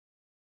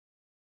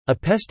A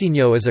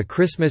pestiño is a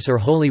Christmas or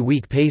Holy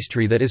Week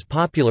pastry that is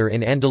popular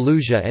in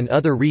Andalusia and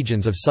other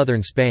regions of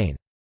southern Spain.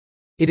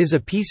 It is a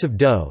piece of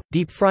dough,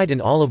 deep-fried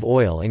in olive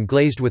oil and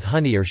glazed with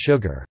honey or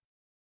sugar.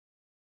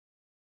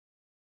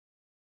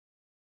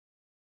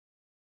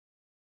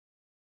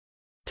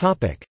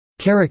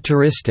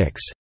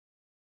 Characteristics.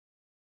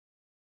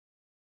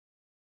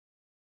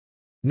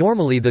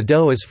 Normally the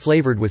dough is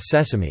flavored with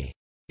sesame.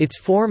 Its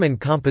form and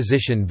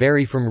composition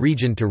vary from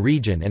region to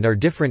region and are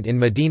different in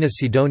Medina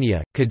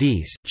Sidonia,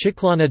 Cadiz,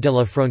 Chiclana de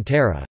la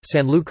Frontera,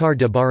 Sanlúcar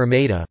de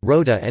Barrameda,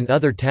 Rota and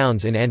other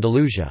towns in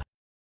Andalusia.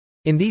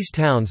 In these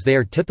towns they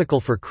are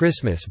typical for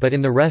Christmas, but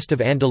in the rest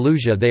of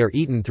Andalusia they are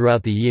eaten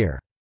throughout the year.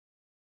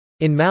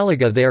 In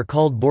Malaga they are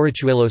called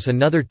borrachuelos,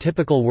 another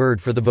typical word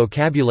for the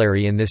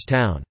vocabulary in this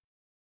town.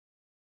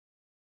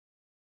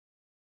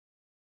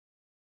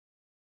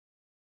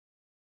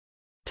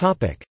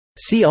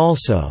 See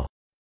also: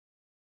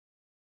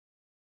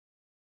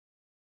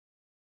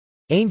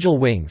 Angel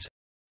wings,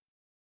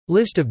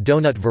 List of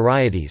donut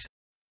varieties,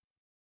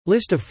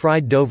 List of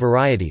fried dough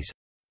varieties,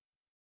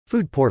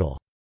 Food portal.